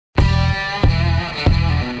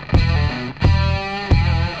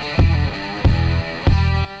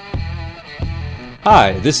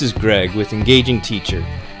Hi, this is Greg with Engaging Teacher.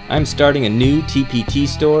 I'm starting a new TpT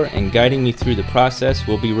store, and guiding me through the process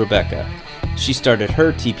will be Rebecca. She started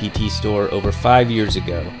her TpT store over 5 years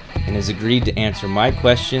ago and has agreed to answer my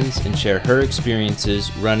questions and share her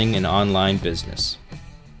experiences running an online business.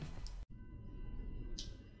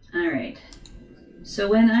 Alright, so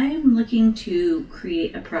when I'm looking to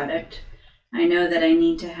create a product, I know that I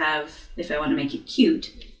need to have, if I want to make it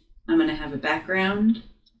cute, I'm going to have a background.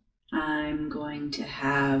 I'm going to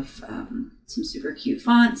have some super cute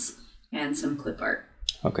fonts and some clip art.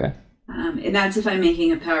 Okay. And that's if I'm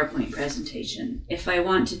making a PowerPoint presentation. If I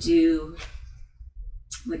want to do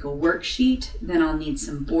like a worksheet, then I'll need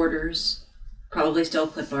some borders, probably still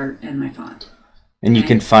clip art, and my font. And you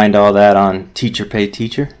can find all that on Teacher Pay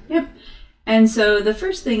Teacher? Yep. And so the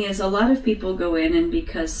first thing is a lot of people go in, and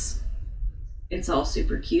because it's all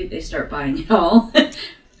super cute, they start buying it all,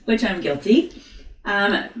 which I'm guilty.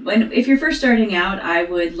 If you're first starting out, I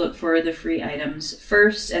would look for the free items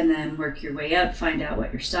first and then work your way up, find out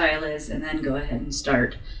what your style is, and then go ahead and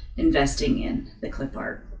start investing in the clip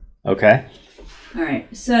art. Okay. All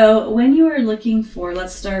right, so when you are looking for,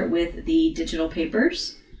 let's start with the digital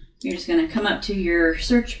papers. You're just going to come up to your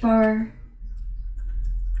search bar,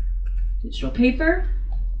 digital paper,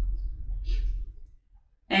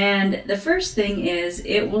 and the first thing is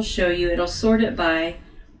it will show you, it'll sort it by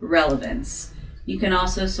relevance. You can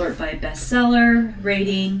also sort by bestseller,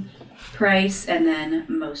 rating, price, and then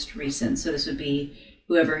most recent. So this would be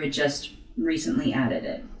whoever had just recently added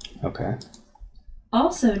it. Okay.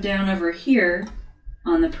 Also down over here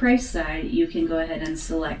on the price side, you can go ahead and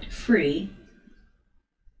select free,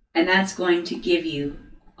 and that's going to give you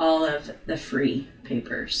all of the free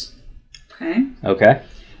papers. Okay? Okay.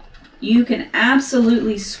 You can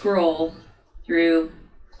absolutely scroll through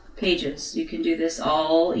pages. You can do this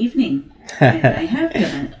all evening, and I have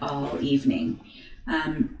done it all evening.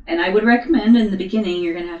 And I would recommend in the beginning,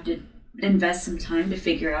 you're going to have to invest some time to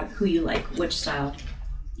figure out who you like, which style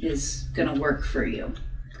is going to work for you.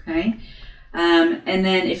 Okay? And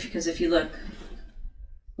then because if you look,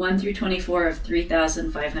 1 through 24 of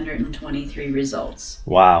 3,523 results.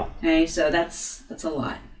 Wow. Okay, so that's a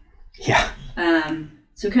lot. Yeah.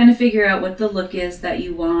 So kind of figure out what the look is that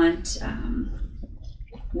you want,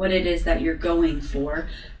 what it is that you're going for.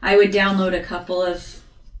 I would download a couple of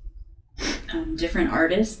different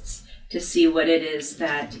artists to see what it is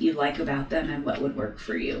that you like about them and what would work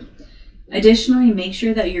for you. Additionally, make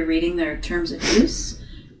sure that you're reading their terms of use,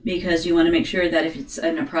 because you want to make sure that if it's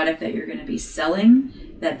in a product that you're going to be selling,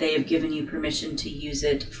 that they have given you permission to use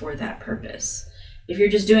it for that purpose. If you're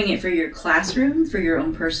just doing it for your classroom, for your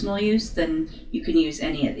own personal use, then you can use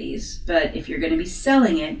any of these. But if you're going to be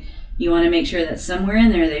selling it, you want to make sure that somewhere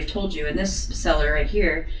in there they've told you, and this seller right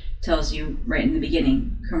here tells you right in the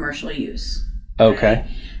beginning, commercial use. Okay.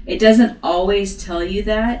 It doesn't always tell you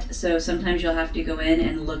that, so sometimes you'll have to go in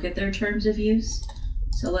and look at their terms of use.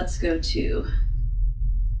 So let's go to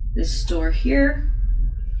this store here.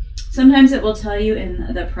 Sometimes it will tell you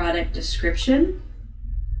in the product description.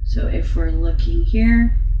 So if we're looking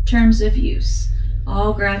here, terms of use.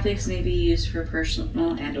 All graphics may be used for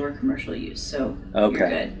personal and or commercial use, so okay. You're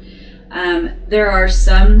good. There are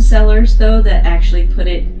some sellers, though, that actually put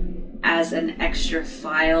it as an extra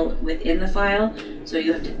file within the file, so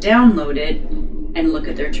you have to download it and look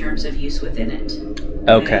at their terms of use within it.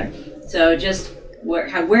 Okay. So just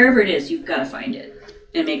wherever it is, you've got to find it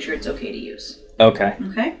and make sure it's okay to use. Okay.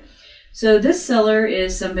 Okay. So this seller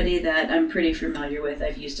is somebody that I'm pretty familiar with.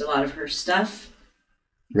 I've used a lot of her stuff.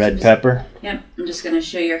 Red Pepper? Yep. I'm just going to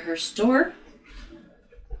show you her store.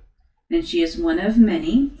 And she is one of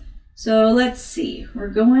many. So let's see. We're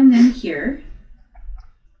going in here.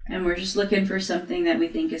 And we're just looking for something that we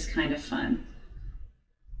think is kind of fun.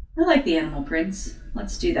 I like the animal prints.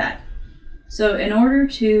 Let's do that. So in order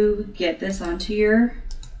to get this onto your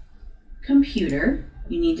computer,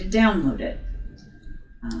 you need to download it.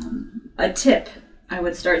 A tip, I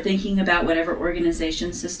would start thinking about whatever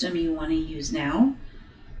organization system you want to use now,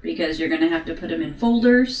 because you're going to have to put them in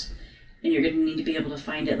folders, and you're going to need to be able to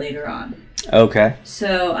find it later on. Okay.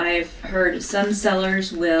 So I've heard some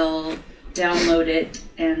sellers will download it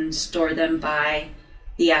and store them by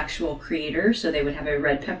the actual creator, so they would have a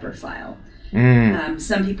Red Pepper file.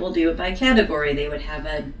 Some people do it by category. They would have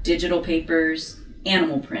a digital papers,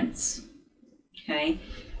 animal prints. Okay.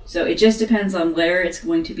 So it just depends on where it's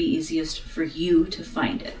going to be easiest for you to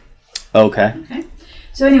find it. Okay. Okay.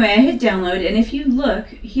 So anyway, I hit download, and if you look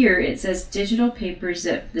here, it says digital paper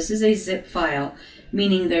zip. This is a zip file,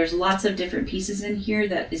 meaning there's lots of different pieces in here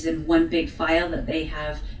that is in one big file that they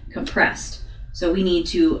have compressed. So we need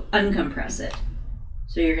to uncompress it.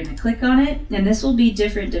 So you're going to click on it, and this will be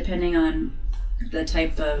different depending on the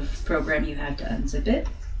type of program you have to unzip it.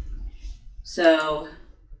 So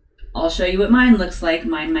I'll show you what mine looks like.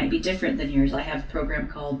 Mine might be different than yours. I have a program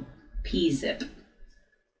called PZip.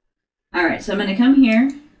 All right, so I'm going to come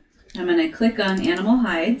here. I'm going to click on Animal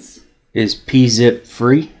Hides. Is PZip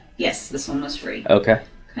free? Yes, this one was free. Okay.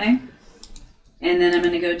 Okay. And then I'm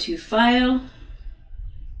going to go to File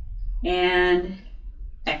and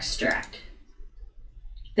Extract.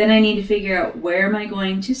 Then I need to figure out where am I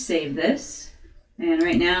going to save this. And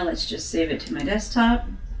right now, let's just save it to my desktop.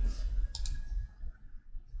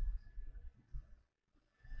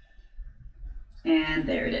 And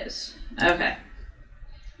there it is. Okay.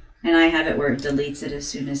 And I have it where it deletes it as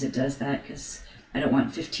soon as it does that because I don't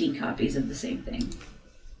want 15 copies of the same thing.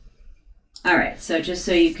 All right, so just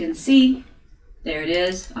so you can see, there it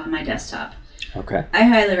is on my desktop. Okay. I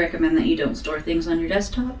highly recommend that you don't store things on your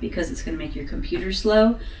desktop because it's going to make your computer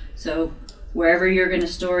slow. So wherever you're going to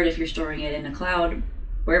store it, if you're storing it in a cloud,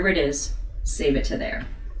 wherever it is, save it to there.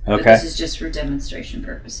 Okay. But this is just for demonstration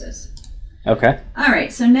purposes. Okay. All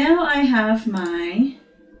right, so now I have my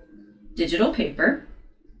digital paper.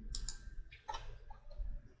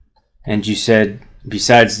 And you said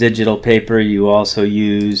besides digital paper, you also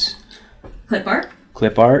use Clip art.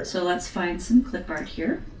 clip art? So let's find some clip art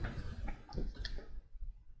here.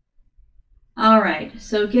 All right,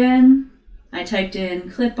 so again, I typed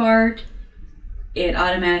in clip art. It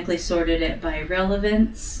automatically sorted it by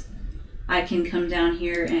relevance. I can come down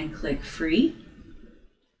here and click free.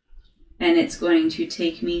 And it's going to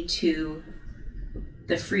take me to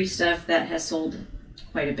the free stuff that has sold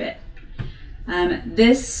quite a bit.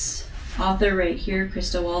 This author right here,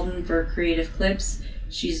 Krista Walden for Creative Clips,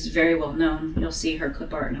 she's very well known. You'll see her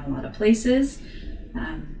clip art in a lot of places.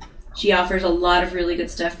 She offers a lot of really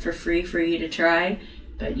good stuff for free for you to try,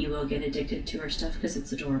 but you will get addicted to her stuff because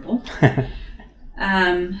it's adorable.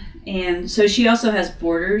 And so she also has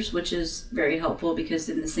borders, which is very helpful because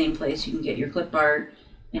in the same place you can get your clip art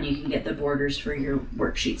and you can get the borders for your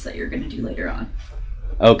worksheets that you're going to do later on.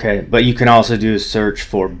 Okay, but you can also do a search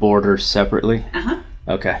for borders separately? Uh-huh.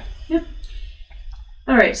 Okay. Yep.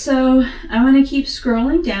 All right, so I want to keep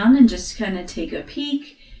scrolling down and just kind of take a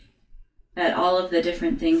peek at all of the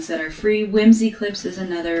different things that are free. Whimsy Clips is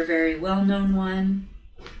another very well-known one.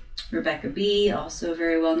 Rebecca B, also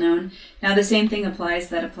very well-known. Now the same thing applies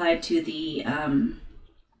that applied to the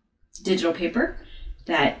digital paper,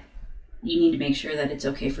 that you need to make sure that it's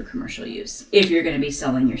okay for commercial use if you're going to be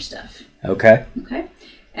selling your stuff. Okay. Okay.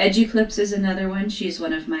 EduClips is another one. She's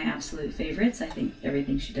one of my absolute favorites. I think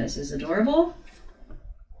everything she does is adorable.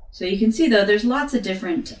 So you can see, though, there's lots of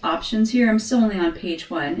different options here. I'm still only on page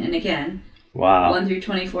 1. And again, Wow. 1 through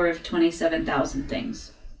 24 of 27,000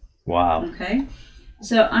 things. Wow. Okay.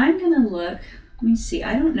 So I'm going to look. Let me see.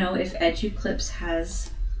 I don't know if EduClips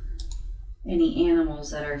has any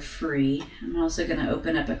animals that are free. I'm also going to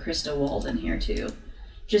open up a Krista Walden here, too,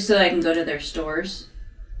 just so I can go to their stores.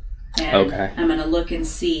 And Okay. I'm going to look and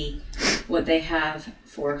see what they have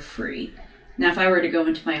for free. Now, if I were to go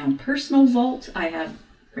into my own personal vault, I have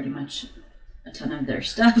pretty much a ton of their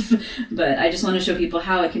stuff, but I just want to show people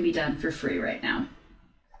how it can be done for free right now.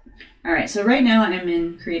 All right, so right now I'm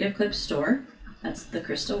in Creative Clips Store. That's the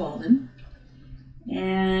Krista Walden.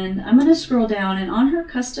 And I'm going to scroll down, and on her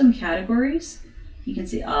custom categories, you can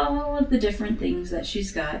see all of the different things that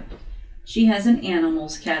she's got. She has an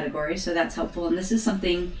animals category, so that's helpful. And this is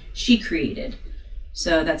something she created.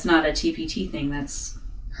 So that's not a TpT thing. That's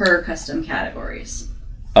her custom categories.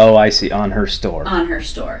 Oh, I see. On her store. On her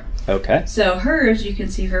store. Okay. So hers, you can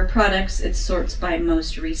see her products, it sorts by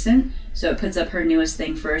most recent. So it puts up her newest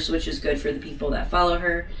thing first, which is good for the people that follow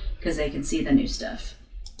her because they can see the new stuff.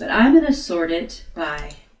 But I'm going to sort it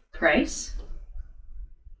by price.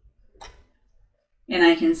 And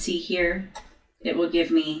I can see here, it will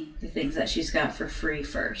give me the things that she's got for free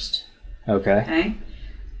first. Okay. Okay.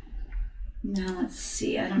 Now let's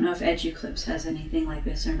see. I don't know if EduClips has anything like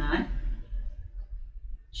this or not.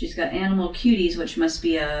 She's got Animal Cuties, which must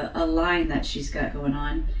be a line that she's got going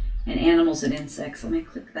on, and Animals and Insects. Let me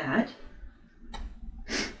click that.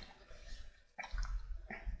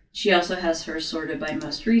 She also has her sorted by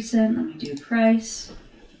most recent. Let me do price.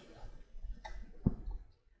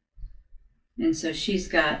 And so she's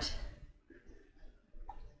got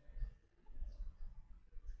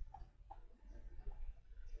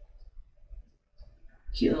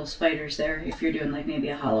cute little spiders there if you're doing like maybe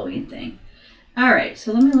a Halloween thing. All right,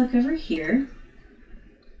 so let me look over here.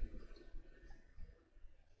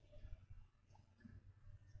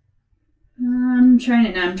 I'm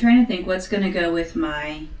trying to think what's going to go with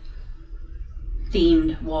my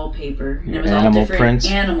themed wallpaper. And it was Animal all different prints.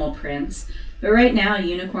 animal prints. But right now,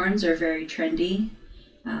 unicorns are very trendy.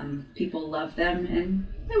 People love them, and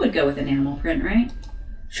I would go with an animal print, right?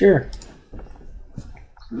 Sure.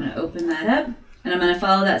 I'm going to open that up, and I'm going to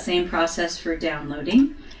follow that same process for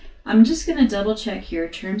downloading. I'm just going to double check here,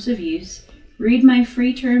 terms of use. Read my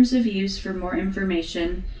free terms of use for more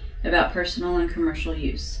information about personal and commercial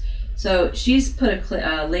use. So she's put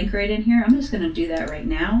a link right in here. I'm just going to do that right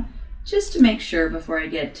now, just to make sure before I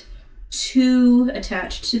get too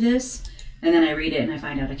attached to this, and then I read it and I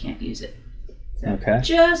find out I can't use it. So Okay.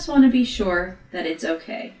 just want to be sure that it's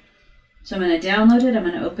okay. So I'm going to download it. I'm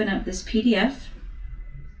going to open up this PDF,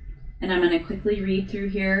 and I'm going to quickly read through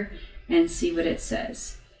here and see what it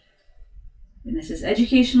says. And this is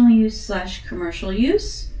educational use / commercial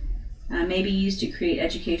use. May be used to create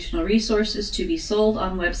educational resources to be sold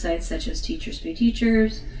on websites such as Teachers Pay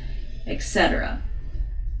Teachers, etc.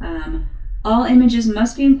 All images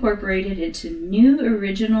must be incorporated into new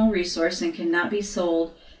original resource and cannot be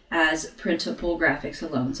sold as printable graphics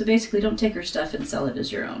alone. So basically, don't take her stuff and sell it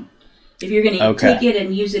as your own. If you're going to take it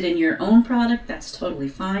and use it in your own product, that's totally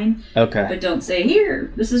fine. Okay. But don't say,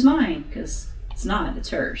 here, this is mine, because it's not, it's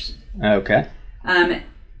hers. Okay.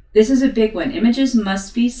 This is a big one. Images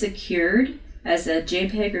must be secured as a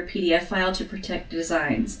JPEG or PDF file to protect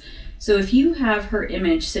designs. So if you have her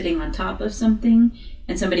image sitting on top of something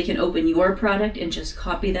and somebody can open your product and just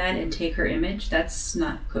copy that and take her image, that's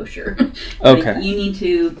not kosher. Okay. Like, you need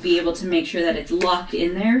to be able to make sure that it's locked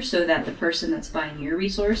in there so that the person that's buying your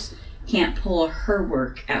resource can't pull her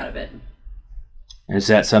work out of it. Is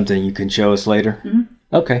that something you can show us later? Mm-hmm.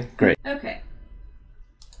 Okay, great. Okay.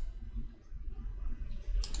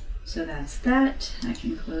 So that's that. I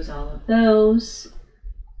can close all of those.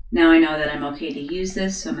 Now I know that I'm okay to use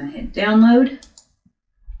this, so I'm going to hit download.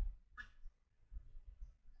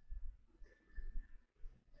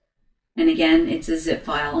 And again, it's a zip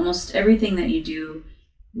file. Almost everything that you do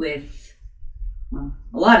with, well,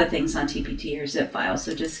 a lot of things on TpT are zip files,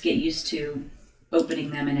 so just get used to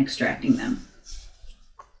opening them and extracting them.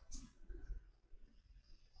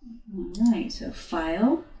 All right, so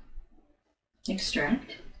File,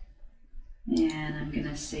 Extract, and I'm going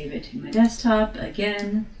to save it to my desktop.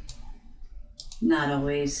 Again, not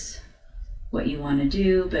always what you want to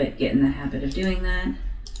do, but get in the habit of doing that.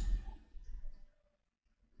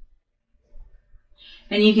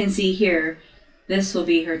 And you can see here, this will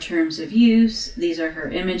be her terms of use. These are her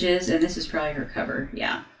images, and this is probably her cover.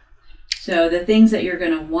 Yeah. So the things that you're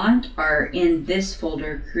going to want are in this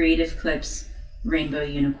folder, Creative Clips, Rainbow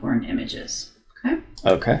Unicorn Images. Okay?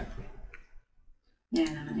 Okay.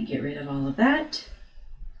 And I'm going to get rid of all of that.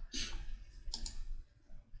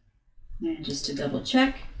 And just to double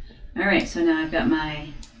check. All right, so now I've got my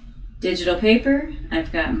digital paper.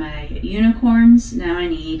 I've got my unicorns. Now I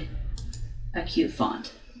need a cute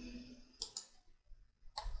font.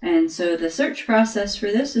 And so the search process for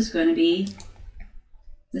this is going to be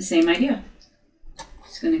the same idea.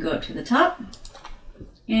 Just going to go up to the top,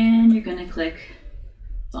 and you're going to click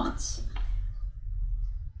fonts.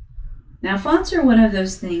 Now fonts are one of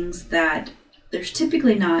those things that there's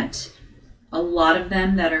typically not a lot of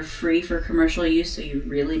them that are free for commercial use, so you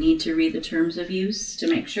really need to read the terms of use to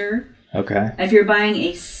make sure. Okay. If you're buying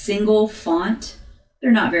a single font,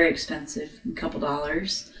 they're not very expensive, a couple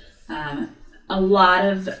dollars. A lot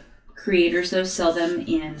of creators, though, sell them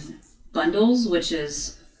in bundles, which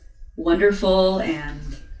is wonderful and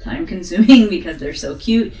time-consuming because they're so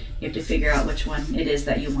cute. You have to figure out which one it is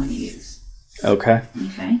that you want to use. Okay.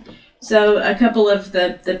 Okay. So a couple of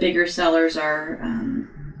the bigger sellers are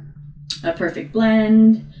A Perfect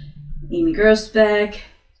Blend, Amy Grosbeck,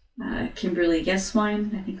 Kimberly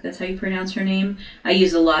Guesswine. I think that's how you pronounce her name. I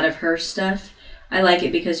use a lot of her stuff. I like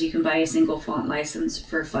it because you can buy a single font license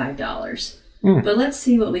for $5. But let's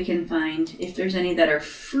see what we can find if there's any that are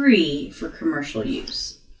free for commercial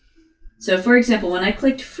use. So for example, when I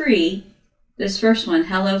clicked free, this first one,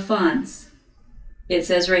 Hello Fonts, it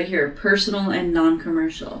says right here, personal and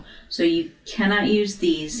non-commercial. So you cannot use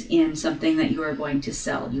these in something that you are going to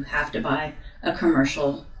sell. You have to buy a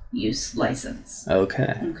commercial use license.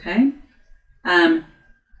 Okay. Okay. I'm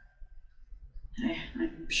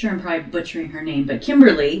sure I'm probably butchering her name, but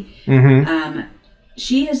Kimberly,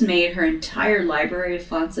 she has made her entire library of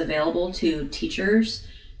fonts available to teachers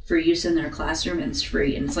for use in their classroom, and it's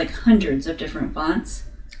free. And it's like hundreds of different fonts.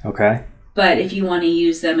 Okay. But if you want to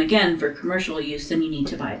use them again for commercial use, then you need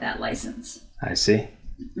to buy that license. I see.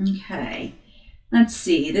 Okay. Let's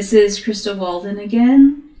see. This is Krista Walden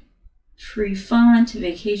again. Free font,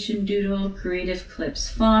 Vacation Doodle, Creative Clips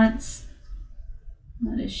fonts.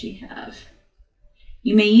 What does she have?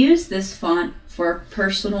 You may use this font for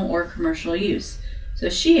personal or commercial use. So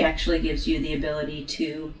she actually gives you the ability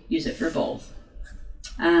to use it for both.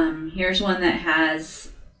 Here's one that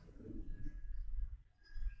has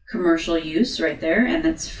commercial use right there, and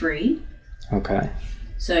that's free. Okay.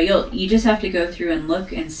 So you just have to go through and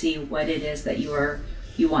look and see what it is that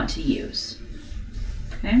you want to use.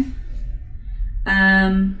 Okay.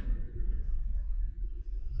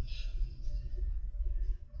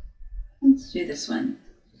 Let's do this one.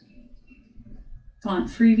 Font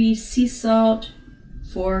freebie sea salt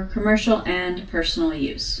for commercial and personal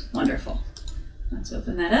use. Wonderful. Let's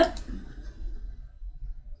open that up.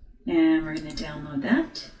 And we're going to download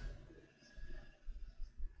that.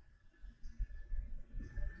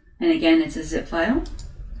 And again, it's a zip file.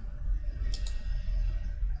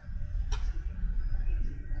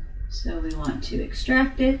 So we want to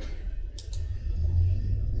extract it.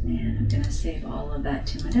 And I'm going to save all of that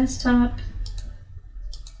to my desktop.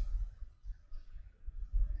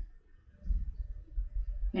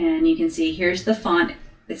 And you can see here's the font.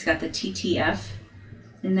 It's got the TTF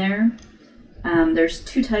in there. There's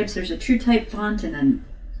two types. There's a true type font and an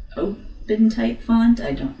open type font.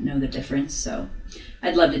 I don't know the difference, so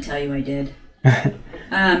I'd love to tell you I did.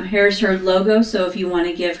 Here's her logo, so if you want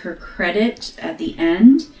to give her credit at the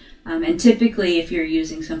end, and typically if you're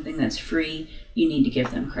using something that's free, you need to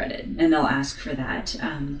give them credit, and they'll ask for that.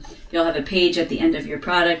 You'll have a page at the end of your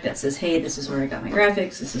product that says, hey, this is where I got my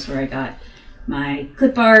graphics, this is where I got my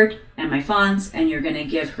clip art and my fonts, and you're going to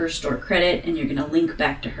give her store credit, and you're going to link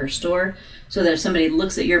back to her store, so that if somebody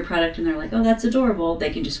looks at your product and they're like, oh, that's adorable,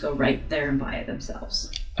 they can just go right there and buy it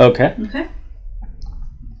themselves. Okay. Okay.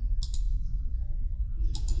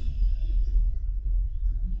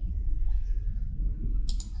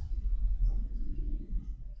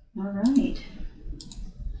 All right.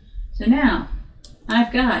 So now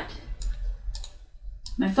I've got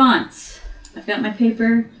my fonts, I've got my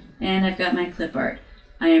paper, and I've got my clip art.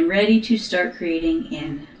 I am ready to start creating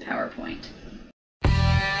in PowerPoint.